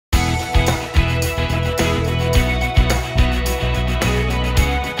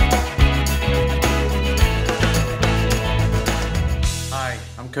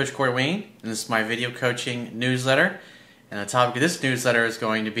Coach Corey Wayne, and this is my video coaching newsletter. And the topic of this newsletter is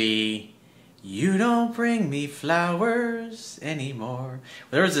going to be, you don't bring me flowers anymore.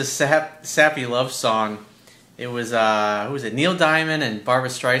 There was this sappy love song. It was, who was it? Neil Diamond and Barbra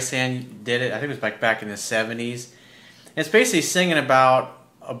Streisand did it. I think it was back in the 70s. It's basically singing about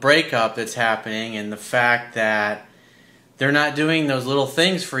a breakup that's happening and the fact that they're not doing those little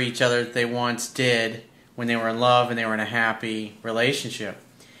things for each other that they once did when they were in love and they were in a happy relationship.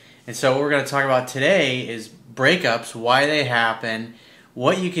 And so what we're going to talk about today is breakups, why they happen,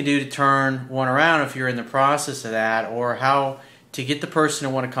 what you can do to turn one around if you're in the process of that, or how to get the person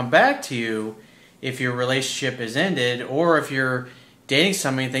to want to come back to you if your relationship is ended, or if you're dating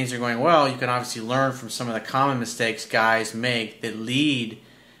somebody and things are going well. You can obviously learn from some of the common mistakes guys make that lead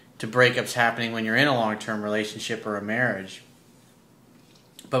to breakups happening when you're in a long-term relationship or a marriage.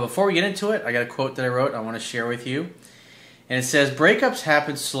 But before we get into it, I got a quote that I wrote I want to share with you. And it says, breakups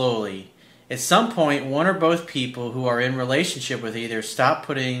happen slowly. At some point, one or both people who are in relationship with either stop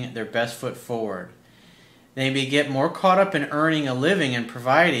putting their best foot forward. They may get more caught up in earning a living and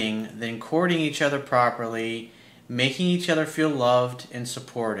providing than courting each other properly, making each other feel loved and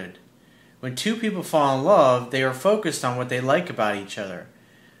supported. When two people fall in love, they are focused on what they like about each other.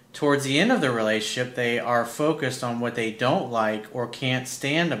 Towards the end of the relationship, they are focused on what they don't like or can't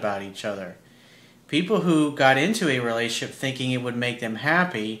stand about each other. People who got into a relationship thinking it would make them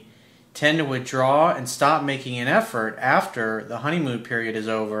happy tend to withdraw and stop making an effort after the honeymoon period is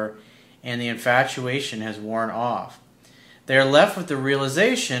over and the infatuation has worn off. They are left with the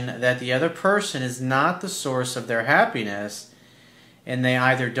realization that the other person is not the source of their happiness, and they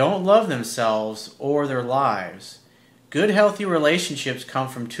either don't love themselves or their lives. Good, healthy relationships come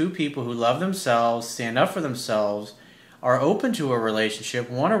from two people who love themselves, stand up for themselves, are open to a relationship,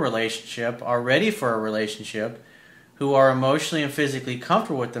 want a relationship, are ready for a relationship, who are emotionally and physically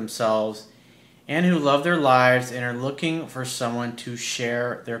comfortable with themselves, and who love their lives and are looking for someone to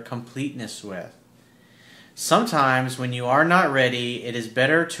share their completeness with. Sometimes when you are not ready, it is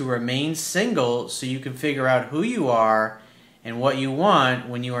better to remain single so you can figure out who you are and what you want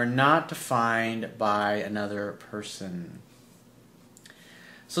when you are not defined by another person.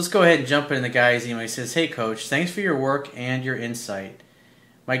 So let's go ahead and jump into the guy's email. He says, hey coach, thanks for your work and your insight.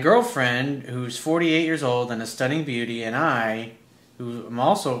 My girlfriend, who's 48 years old and a stunning beauty, and I, who am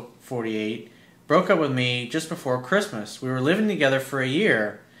also 48, broke up with me just before Christmas. We were living together for a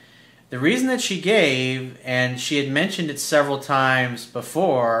year. The reason that she gave, and she had mentioned it several times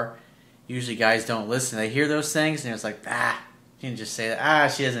before, usually guys don't listen. They hear those things and it's like, she didn't just say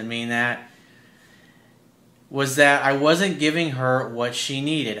that. She doesn't mean that. Was that I wasn't giving her what she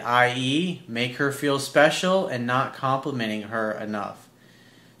needed, i.e. make her feel special and not complimenting her enough.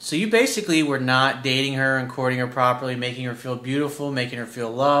 So you basically were not dating her and courting her properly, making her feel beautiful, making her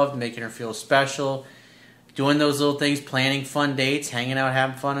feel loved, making her feel special, doing those little things, planning fun dates, hanging out,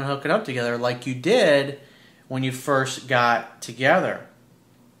 having fun, and hooking up together like you did when you first got together.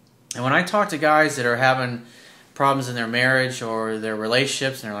 And when I talk to guys that are having problems in their marriage or their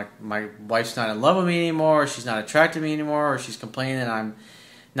relationships, and they're like, my wife's not in love with me anymore, or she's not attracted to me anymore, or she's complaining that I'm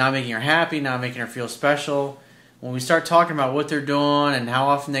not making her happy, not making her feel special. When we start talking about what they're doing and how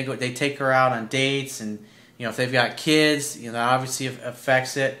often they take her out on dates, and if they've got kids, that obviously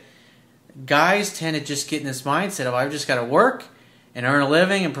affects it. Guys tend to just get in this mindset of, I've just got to work and earn a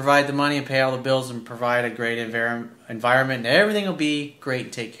living and provide the money and pay all the bills and provide a great environment, and everything will be great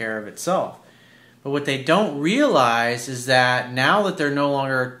and take care of itself. But what they don't realize is that now that they're no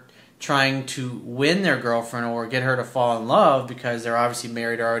longer trying to win their girlfriend or get her to fall in love because they're obviously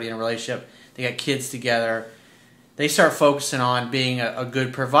married or already in a relationship, they got kids together, they start focusing on being a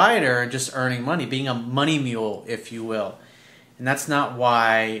good provider and just earning money, being a money mule, if you will. And that's not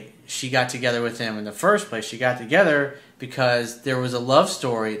why she got together with him in the first place. She got together because there was a love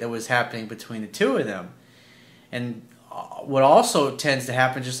story that was happening between the two of them. And what also tends to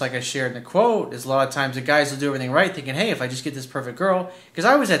happen, just like I shared in the quote, is a lot of times the guys will do everything right thinking, hey, if I just get this perfect girl, because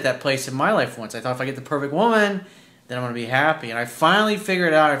I was at that place in my life once. I thought if I get the perfect woman, then I'm going to be happy. And I finally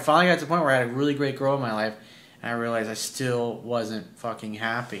figured it out. I finally got to the point where I had a really great girl in my life, and I realized I still wasn't fucking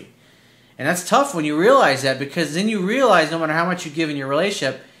happy. And that's tough when you realize that, because then you realize no matter how much you give in your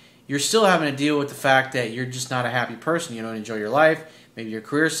relationship, you're still having to deal with the fact that you're just not a happy person. You don't enjoy your life. Maybe your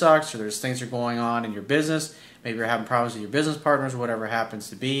career sucks, or there's things that are going on in your business. Maybe you're having problems with your business partners, whatever it happens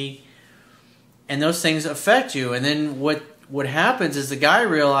to be. And those things affect you. And then what happens is the guy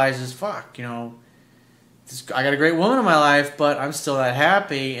realizes, fuck, I got a great woman in my life, but I'm still not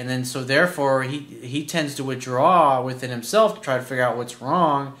happy. And then so therefore he tends to withdraw within himself to try to figure out what's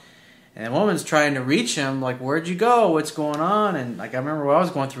wrong. And the woman's trying to reach him, like, where'd you go? What's going on? And like I remember when I was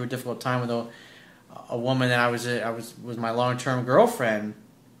going through a difficult time with a woman that I was my long-term girlfriend,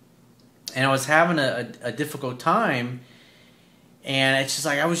 and I was having a difficult time, and it's just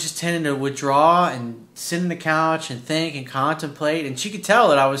like I was just tending to withdraw and sit on the couch and think and contemplate, and she could tell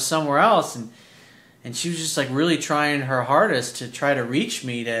that I was somewhere else, and she was just like really trying her hardest to try to reach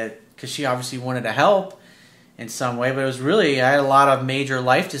me, because she obviously wanted to help in some way, but it was really, I had a lot of major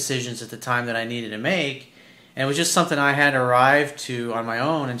life decisions at the time that I needed to make, and it was just something I had to arrive to on my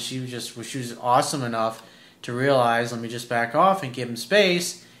own, and she was awesome enough to realize, let me just back off and give him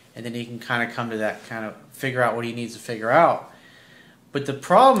space, and then he can kind of come to that kind of figure out what he needs to figure out. But the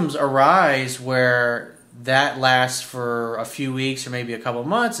problems arise where that lasts for a few weeks or maybe a couple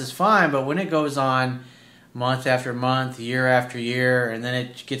months is fine, but when it goes on month after month, year after year, and then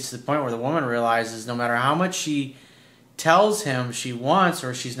it gets to the point where the woman realizes no matter how much she tells him she wants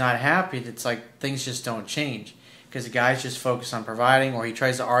or she's not happy, it's like things just don't change, because the guy's just focused on providing, or he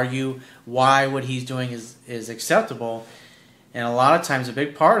tries to argue why what he's doing is acceptable. And a lot of times a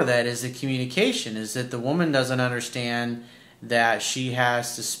big part of that is the communication, is that the woman doesn't understand that she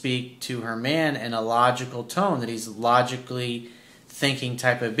has to speak to her man in a logical tone, that he's logically thinking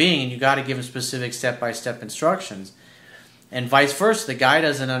type of being, and you got to give him specific step-by-step instructions. And vice versa, the guy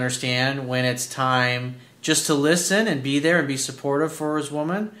doesn't understand when it's time just to listen and be there and be supportive for his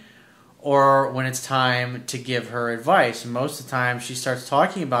woman, or when it's time to give her advice. And most of the time she starts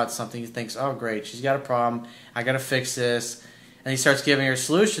talking about something, he thinks, oh great, she's got a problem, I got to fix this, and he starts giving her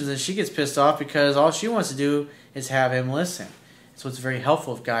solutions, and she gets pissed off because all she wants to do is have him listen. So it's very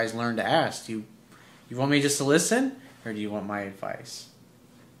helpful if guys learn to ask, you want me just to listen, or do you want my advice?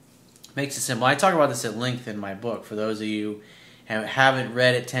 Makes it simple. I talk about this at length in my book. For those of you who haven't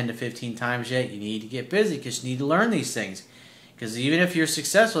read it 10 to 15 times yet, you need to get busy, because you need to learn these things. Because even if you're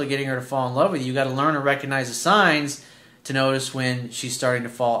successful at getting her to fall in love with you, you got to learn to recognize the signs to notice when she's starting to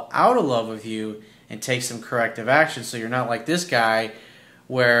fall out of love with you and take some corrective action, so you're not like this guy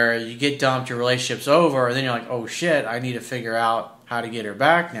where you get dumped, your relationship's over, and then you're like, oh shit, I need to figure out how to get her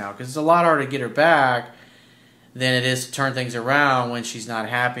back now. Because it's a lot harder to get her back than it is to turn things around when she's not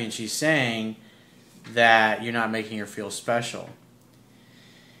happy and she's saying that you're not making her feel special.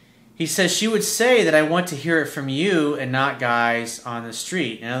 He says, she would say that I want to hear it from you and not guys on the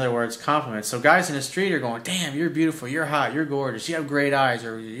street. In other words, compliments. So guys in the street are going, damn, you're beautiful, you're hot, you're gorgeous, you have great eyes,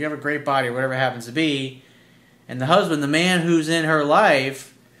 or you have a great body, or whatever it happens to be. And the husband, the man who's in her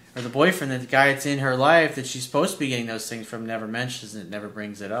life, or the boyfriend, the guy that's in her life that she's supposed to be getting those things from, never mentions it, never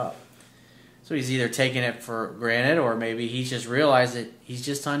brings it up. So he's either taking it for granted, or maybe he's just realized that he's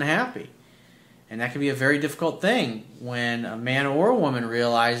just unhappy. And that can be a very difficult thing when a man or a woman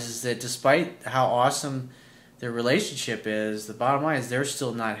realizes that despite how awesome their relationship is, the bottom line is they're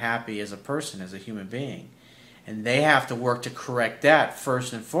still not happy as a person, as a human being. And they have to work to correct that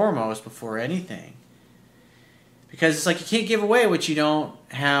first and foremost before anything. Because it's like you can't give away what you don't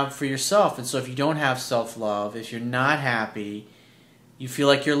have for yourself. And so if you don't have self-love, if you're not happy, you feel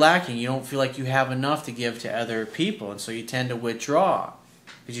like you're lacking. You don't feel like you have enough to give to other people. And so you tend to withdraw.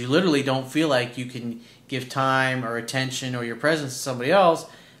 Because you literally don't feel like you can give time or attention or your presence to somebody else,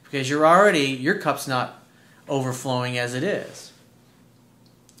 because your cup's not overflowing as it is.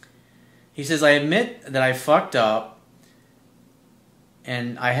 He says, I admit that I fucked up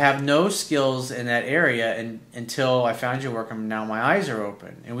and I have no skills in that area until I found your work, and now my eyes are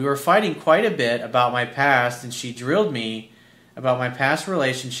open. And we were fighting quite a bit about my past, and she drilled me about my past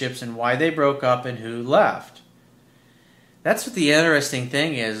relationships and why they broke up and who left. That's what the interesting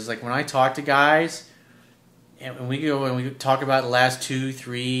thing is like when I talk to guys, and we go and we talk about the last 2,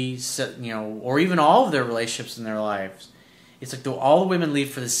 3, or even all of their relationships in their lives, it's like all the women leave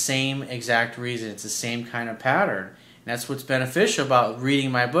for the same exact reason. It's the same kind of pattern. And that's what's beneficial about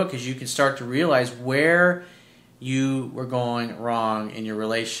reading my book, is you can start to realize where you were going wrong in your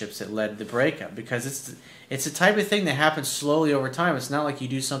relationships that led to the breakup. Because it's the type of thing that happens slowly over time. It's not like you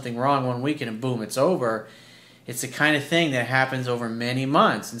do something wrong one week and boom, it's over. It's the kind of thing that happens over many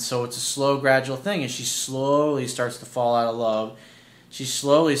months. And so it's a slow, gradual thing. And she slowly starts to fall out of love. She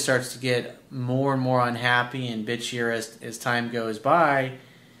slowly starts to get more and more unhappy and bitchier as time goes by,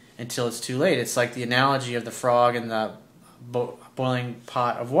 until it's too late. It's like the analogy of the frog in the boiling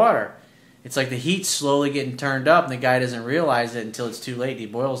pot of water. It's like the heat's slowly getting turned up, and the guy doesn't realize it until it's too late. He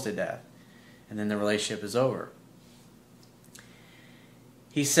boils to death. And then the relationship is over.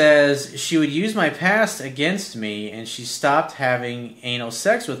 He says, she would use my past against me, and she stopped having anal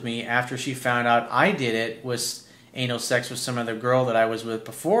sex with me after she found out I did it with anal sex with some other girl that I was with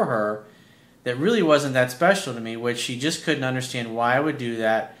before her that really wasn't that special to me, which she just couldn't understand why I would do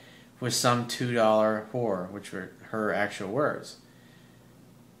that with some $2 whore, which were her actual words.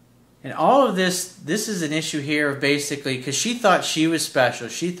 And all of this is an issue here of basically, because she thought she was special.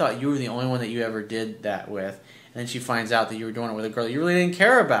 She thought you were the only one that you ever did that with. And then she finds out that you were doing it with a girl that you really didn't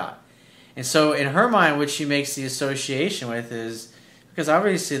care about. And so in her mind, what she makes the association with is, because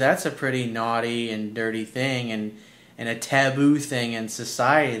obviously that's a pretty naughty and dirty thing and a taboo thing in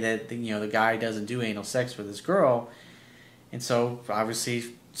society that, the guy doesn't do anal sex with his girl. And so obviously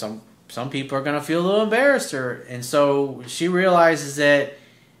some people are going to feel a little embarrassed. And so she realizes that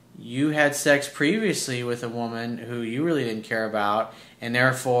you had sex previously with a woman who you really didn't care about, and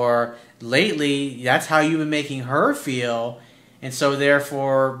therefore lately that's how you've been making her feel, and so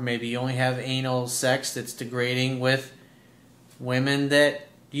therefore maybe you only have anal sex that's degrading with women that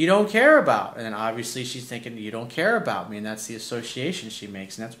you don't care about. And then obviously she's thinking, you don't care about me, and that's the association she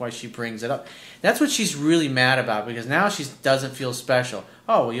makes, and that's why she brings it up. That's what she's really mad about, because now she doesn't feel special.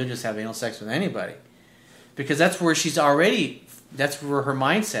 Oh, well, you'll just have anal sex with anybody. Because that's where that's where her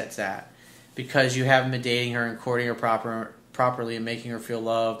mindset's at. Because you haven't been dating her and courting her properly and making her feel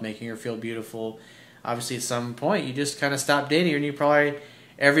loved, making her feel beautiful. Obviously at some point you just kind of stopped dating her, and you probably,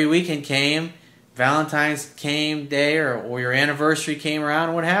 every weekend came, Valentine's day or your anniversary came around,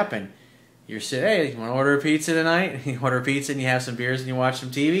 and what happened? You're saying, hey, you want to order a pizza tonight? You order a pizza and you have some beers and you watch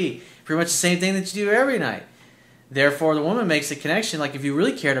some TV. Pretty much the same thing that you do every night. Therefore, the woman makes a connection, like if you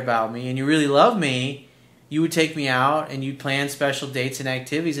really cared about me and you really love me, you would take me out and you'd plan special dates and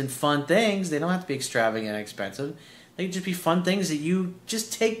activities and fun things. They don't have to be extravagant and expensive. They could just be fun things that you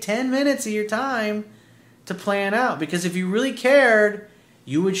just take 10 minutes of your time to plan out. Because if you really cared,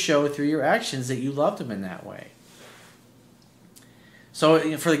 you would show through your actions that you loved them in that way.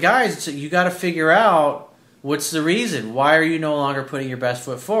 So for the guys, you got to figure out what's the reason. Why are you no longer putting your best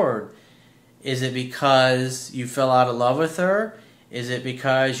foot forward? Is it because you fell out of love with her? Is it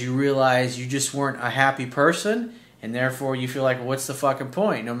because you realize you just weren't a happy person, and therefore you feel like, well, what's the fucking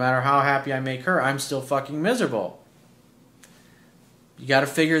point? No matter how happy I make her, I'm still fucking miserable. You got to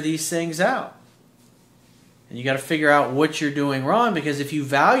figure these things out. And you got to figure out what you're doing wrong, because if you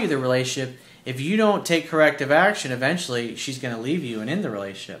value the relationship, if you don't take corrective action, eventually she's going to leave you and end the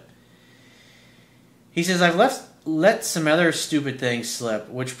relationship. He says, I've let some other stupid things slip,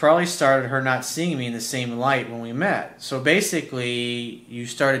 which probably started her not seeing me in the same light when we met. So basically, you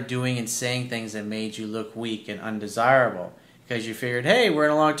started doing and saying things that made you look weak and undesirable, because you figured, hey, we're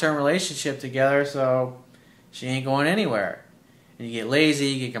in a long-term relationship together, so she ain't going anywhere. And you get lazy,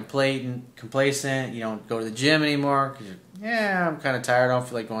 you get complacent, you don't go to the gym anymore, because yeah, I'm kind of tired, I don't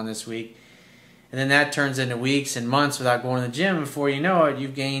feel like going this week. And then that turns into weeks and months without going to the gym. Before you know it,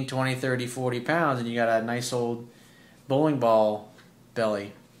 you've gained 20, 30, 40 pounds, and you got a nice old bowling ball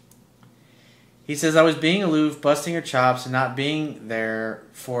belly. He says, I was being aloof, busting her chops, and not being there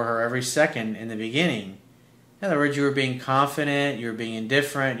for her every second in the beginning. In other words, you were being confident, you were being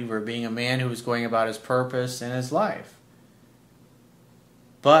indifferent, you were being a man who was going about his purpose and his life.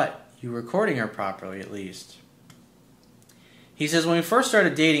 But you were courting her properly, at least. He says, when we first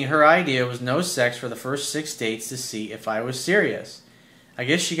started dating, her idea was no sex for the first 6 dates to see if I was serious. I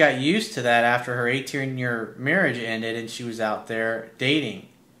guess she got used to that after her 18-year marriage ended and she was out there dating.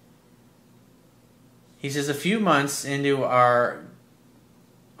 He says, a few months into our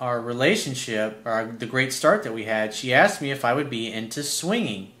relationship, or the great start that we had, she asked me if I would be into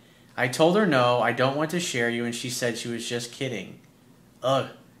swinging. I told her no, I don't want to share you, and she said she was just kidding. Ugh,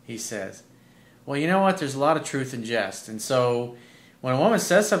 he says. Well, you know what? There's a lot of truth in jest. And so when a woman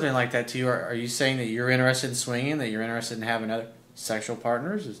says something like that to you, are you saying that you're interested in swinging, that you're interested in having other sexual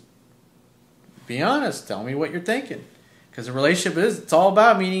partners? Just be honest. Tell me what you're thinking. Because a relationship it's all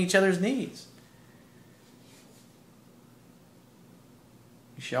about meeting each other's needs.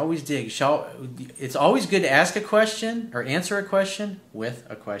 You should always dig. It's always good to ask a question or answer a question with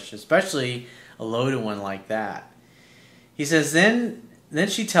a question, especially a loaded one like that. He says, then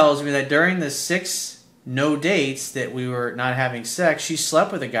she tells me that during the 6 no dates that we were not having sex, she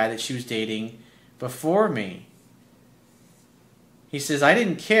slept with a guy that she was dating before me. He says, I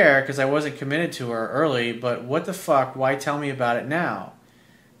didn't care because I wasn't committed to her early, but what the fuck, why tell me about it now?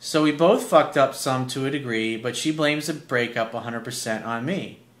 So we both fucked up some to a degree, but she blames the breakup 100% on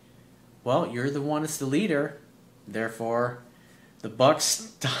me. Well, you're the one that's the leader. Therefore, the buck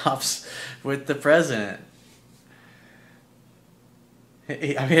stops with the president.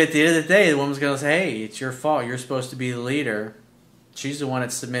 I mean, at the end of the day, the woman's going to say, hey, it's your fault. You're supposed to be the leader. She's the one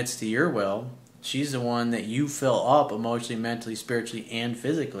that submits to your will. She's the one that you fill up emotionally, mentally, spiritually, and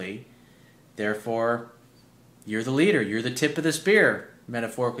physically. Therefore, you're the leader. You're the tip of the spear,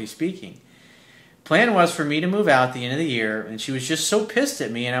 metaphorically speaking. Plan was for me to move out at the end of the year, and she was just so pissed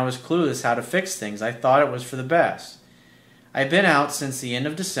at me and I was clueless how to fix things. I thought it was for the best. I've been out since the end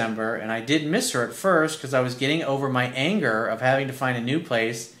of December, and I did miss her at first because I was getting over my anger of having to find a new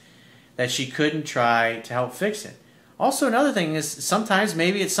place that she couldn't try to help fix it. Also, another thing is sometimes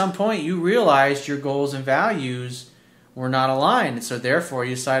maybe at some point you realized your goals and values were not aligned, and so therefore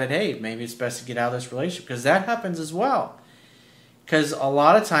you decided, hey, maybe it's best to get out of this relationship, because that happens as well. Because a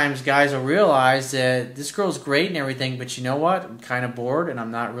lot of times guys will realize that this girl's great and everything, but you know what? I'm kind of bored and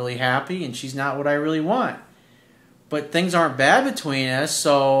I'm not really happy and she's not what I really want. But things aren't bad between us,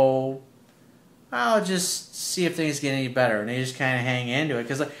 so I'll just see if things get any better. And they just kind of hang into it.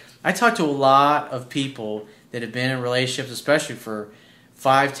 Because I talk to a lot of people that have been in relationships, especially for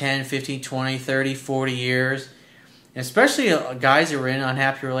 5, 10, 15, 20, 30, 40 years. And especially guys that were in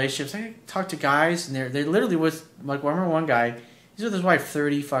unhappy relationships. I talk to guys, and they literally was, like, I remember one guy, he's with his wife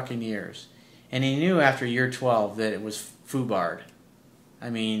 30 fucking years. And he knew after year 12 that it was foobarred. I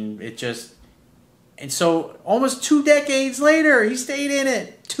mean, it just... And so almost 2 decades later, he stayed in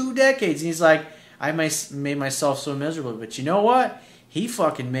it. 2 decades. And he's like, I made myself so miserable. But you know what? He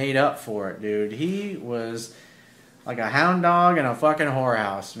fucking made up for it, dude. He was like a hound dog in a fucking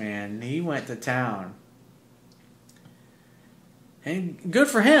whorehouse, man. He went to town. And good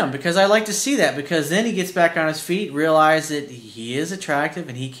for him, because I like to see that, because then he gets back on his feet, realize that he is attractive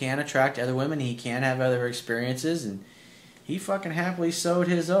and he can attract other women, he can have other experiences, and he fucking happily sowed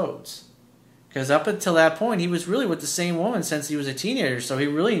his oats. Because up until that point, he was really with the same woman since he was a teenager, so he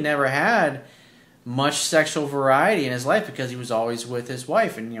really never had much sexual variety in his life because he was always with his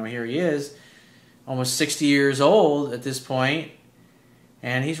wife. And, you know, here he is, almost 60 years old at this point,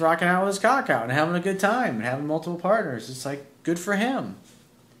 and he's rocking out with his cock out and having a good time and having multiple partners. It's like, good for him.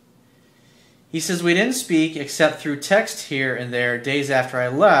 He says, we didn't speak except through text here and there days after I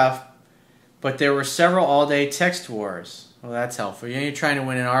left, but there were several all-day text wars. Well, that's helpful. You're trying to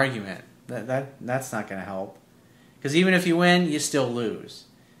win an argument. That's not going to help. Because even if you win, you still lose.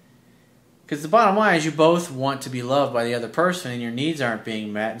 Because the bottom line is you both want to be loved by the other person and your needs aren't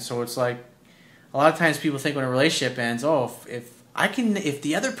being met. And so it's like, a lot of times people think when a relationship ends, oh, if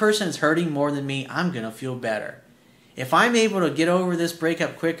the other person is hurting more than me, I'm going to feel better. If I'm able to get over this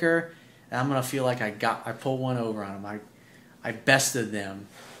breakup quicker, I'm going to feel like I pulled one over on them. I bested them.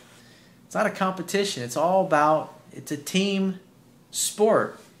 It's not a competition. It's all about, it's a team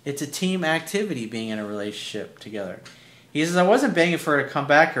sport. It's a team activity being in a relationship together. He says, I wasn't begging for her to come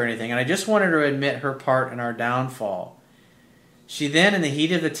back or anything, and I just wanted her to admit her part in our downfall. She then, in the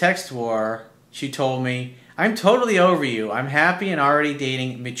heat of the text war, she told me, I'm totally over you. I'm happy and already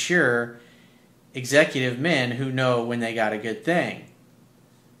dating mature executive men who know when they got a good thing.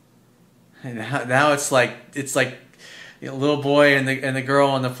 And now it's like a little boy and the girl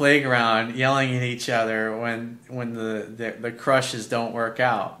on the playground yelling at each other when the crushes don't work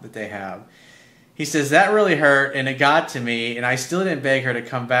out that they have. He says, that really hurt and it got to me, and I still didn't beg her to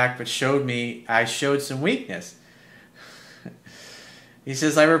come back, but I showed some weakness. He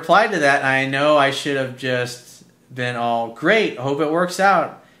says, I replied to that, and I know I should have just been all, great, hope it works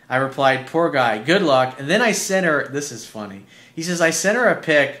out. I replied, poor guy, good luck. And then I sent her, this is funny. He says, I sent her a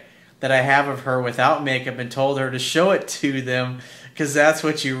pic that I have of her without makeup and told her to show it to them because that's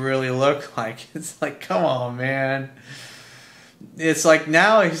what you really look like. It's like, come on, man. It's like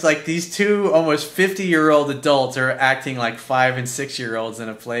now he's like these two almost 50-year-old adults are acting like 5- and 6-year-olds in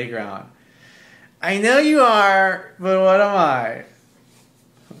a playground. I know you are, but what am I?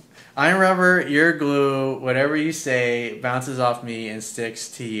 I'm rubber, you're glue, whatever you say bounces off me and sticks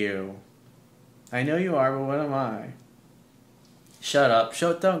to you. I know you are, but what am I? Shut up.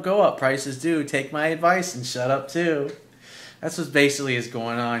 Don't go up. Prices do. Take my advice and shut up too. That's what basically is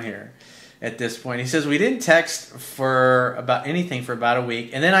going on here at this point. He says, we didn't text for about anything for about a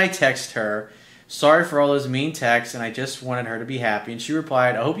week, and then I text her, sorry for all those mean texts, and I just wanted her to be happy. And she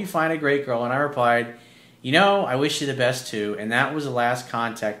replied, I hope you find a great girl. And I replied, you know, I wish you the best too. And that was the last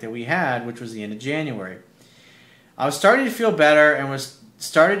contact that we had, which was the end of January. I was starting to feel better and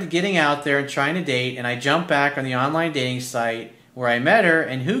started getting out there and trying to date, and I jumped back on the online dating site where I met her,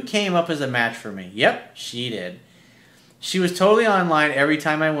 and who came up as a match for me? Yep, she did. She was totally online every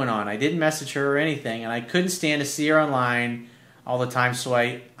time I went on. I didn't message her or anything, and I couldn't stand to see her online all the time, so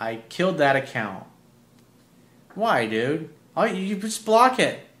I killed that account. Why, dude? Oh, you just block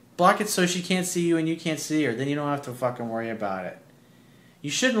it. Block it so she can't see you and you can't see her. Then you don't have to fucking worry about it. You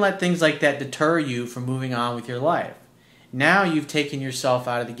shouldn't let things like that deter you from moving on with your life. Now you've taken yourself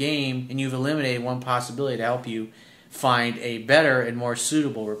out of the game and you've eliminated one possibility to help you find a better and more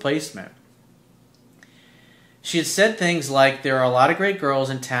suitable replacement. She had said things like, there are a lot of great girls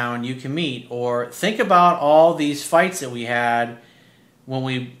in town you can meet, or think about all these fights that we had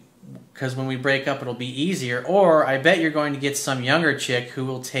because when we break up it'll be easier, or I bet you're going to get some younger chick who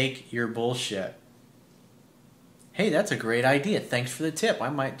will take your bullshit. Hey, that's a great idea. Thanks for the tip. I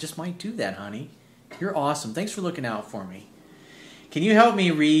might do that, honey. You're awesome. Thanks for looking out for me. Can you help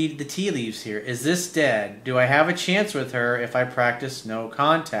me read the tea leaves here? Is this dead? Do I have a chance with her if I practice no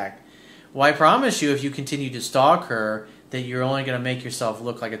contact? Well, I promise you, if you continue to stalk her, that you're only going to make yourself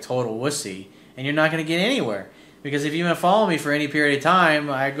look like a total wussy, and you're not going to get anywhere. Because if you've been following me for any period of time,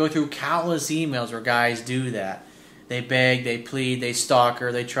 I go through countless emails where guys do that. They beg, they plead, they stalk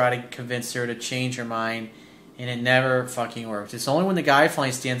her, they try to convince her to change her mind, and it never fucking works. It's only when the guy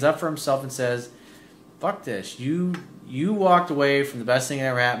finally stands up for himself and says, fuck this, you walked away from the best thing that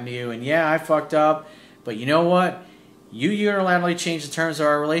ever happened to you, and yeah, I fucked up, but you know what? You unilaterally changed the terms of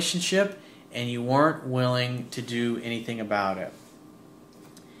our relationship, and you weren't willing to do anything about it.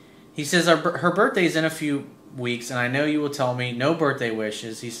 He says her birthday's in a few weeks, and I know you will tell me no birthday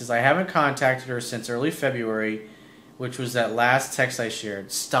wishes. He says, I haven't contacted her since early February, which was that last text I shared.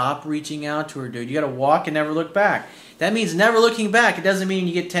 Stop reaching out to her, dude. You got to walk and never look back. That means never looking back. It doesn't mean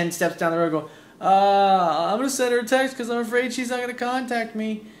you get 10 steps down the road and go, I'm going to send her a text because I'm afraid she's not going to contact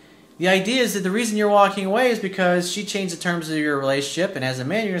me. The idea is that the reason you're walking away is because she changed the terms of your relationship, and as a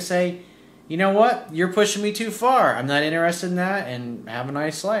man, you're going to say, you know what? You're pushing me too far. I'm not interested in that, and have a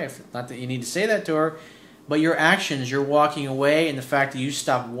nice life. Not that you need to say that to her, but your actions, you're walking away, and the fact that you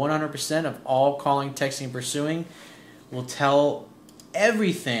stop 100% of all calling, texting, pursuing will tell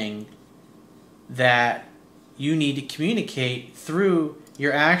everything that you need to communicate through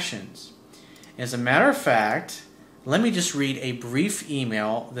your actions. As a matter of fact, let me just read a brief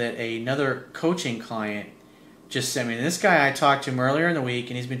email that another coaching client just sent me. And this guy, I talked to him earlier in the week,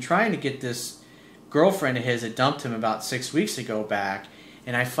 and he's been trying to get this girlfriend of his that dumped him about 6 weeks ago back.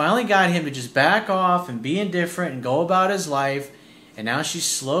 And I finally got him to just back off and be indifferent and go about his life. And now she's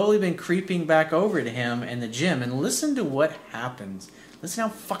slowly been creeping back over to him in the gym. And listen to what happens. Listen how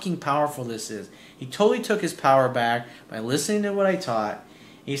fucking powerful this is. He totally took his power back by listening to what I taught.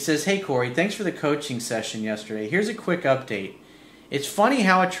 He says, hey Corey, thanks for the coaching session yesterday. Here's a quick update. It's funny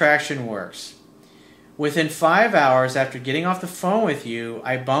how attraction works. Within 5 hours after getting off the phone with you,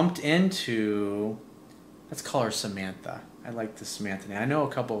 I bumped into, let's call her Samantha. I like this Samantha name. I know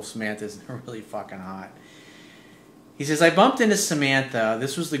a couple of Samanthas that are really fucking hot. He says, I bumped into Samantha.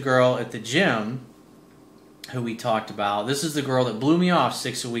 This was the girl at the gym who we talked about. This is the girl that blew me off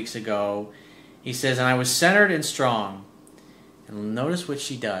 6 weeks ago. He says, and I was centered and strong. And notice what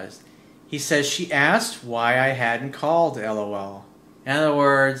she does. He says, she asked why I hadn't called, LOL. In other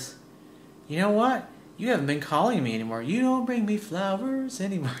words, you know what? You haven't been calling me anymore. You don't bring me flowers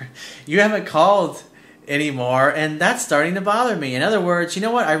anymore. You haven't called anymore, and that's starting to bother me. In other words, you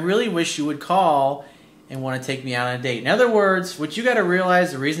know what? I really wish you would call and want to take me out on a date. In other words, what you got to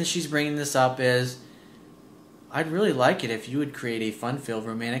realize, the reason she's bringing this up is, I'd really like it if you would create a fun-filled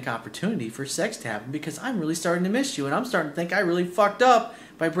romantic opportunity for sex to happen, because I'm really starting to miss you, and I'm starting to think I really fucked up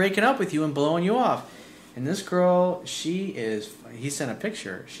by breaking up with you and blowing you off. And this girl, he sent a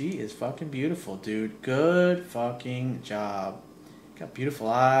picture. She is fucking beautiful, dude. Good fucking job. Got beautiful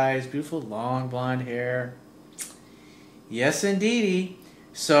eyes, beautiful long blonde hair. Yes, indeedy.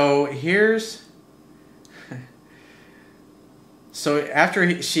 So here's... So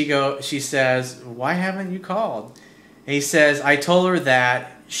after she says, why haven't you called? And he says, I told her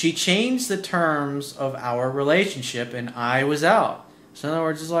that she changed the terms of our relationship and I was out. So in other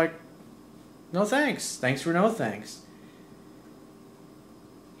words, it's like, no thanks. Thanks for no thanks.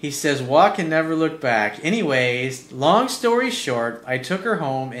 He says, walk and never look back. Anyways, long story short, I took her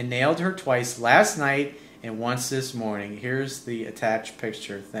home and nailed her twice last night and once this morning. Here's the attached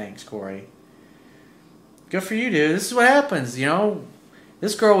picture. Thanks, Corey. Good for you, dude. This is what happens, you know.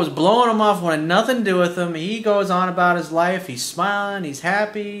 This girl was blowing him off, wanted nothing to do with him. He goes on about his life. He's smiling. He's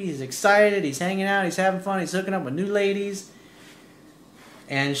happy. He's excited. He's hanging out. He's having fun. He's hooking up with new ladies.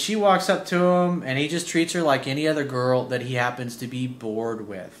 And she walks up to him, and he just treats her like any other girl that he happens to be bored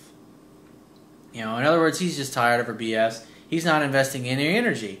with. You know, in other words, he's just tired of her BS. He's not investing any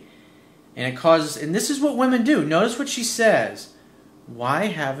energy. And it causes, and this is what women do. Notice what she says. Why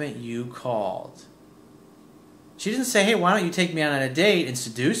haven't you called? She doesn't say, hey, why don't you take me out on a date and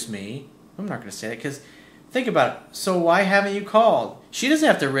seduce me? I'm not going to say that because think about it. So why haven't you called? She doesn't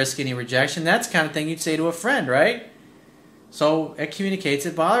have to risk any rejection. That's the kind of thing you'd say to a friend, right? So it communicates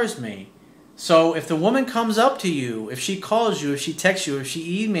it bothers me. So if the woman comes up to you, if she calls you, if she texts you, if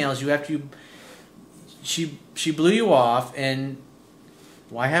she emails you after she blew you off, and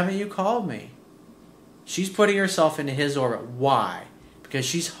why haven't you called me? She's putting herself into his orbit. Why? Because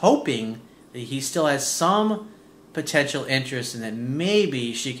she's hoping that he still has some potential interest and that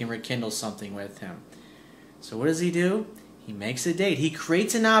maybe she can rekindle something with him. So what does he do? He makes a date. He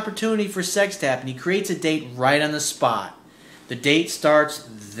creates an opportunity for sex to happen. He creates a date right on the spot. The date starts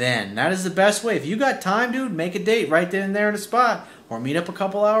then. That is the best way. If you got time, dude, make a date right then and there on the spot. Or meet up a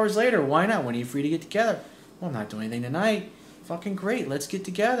couple hours later. Why not? When are you free to get together? Well, I'm not doing anything tonight. Fucking great. Let's get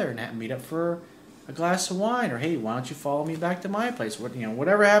together and meet up for a glass of wine. Or hey, why don't you follow me back to my place?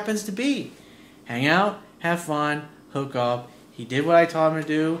 Whatever happens to be. Hang out, have fun, hook up. He did what I taught him to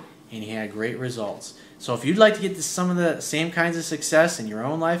do, and he had great results. So if you'd like to get to some of the same kinds of success in your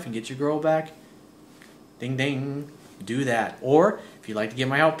own life and get your girl back, ding ding, do that. Or if you'd like to get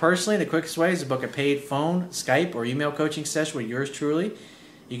my help personally, the quickest way is to book a paid phone, Skype, or email coaching session with yours truly.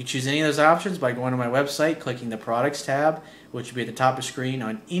 You can choose any of those options by going to my website, clicking the products tab, which will be at the top of the screen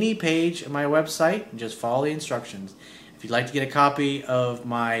on any page of my website, and just follow the instructions. If you'd like to get a copy of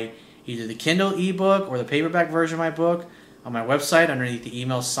my either the Kindle ebook or the paperback version of my book, on my website underneath the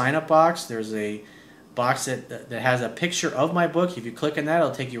email sign-up box, there's a box that has a picture of my book. If you click on that,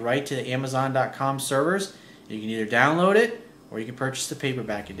 it'll take you right to the Amazon.com servers. You can either download it or you can purchase the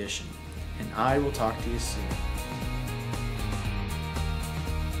paperback edition. And I will talk to you soon.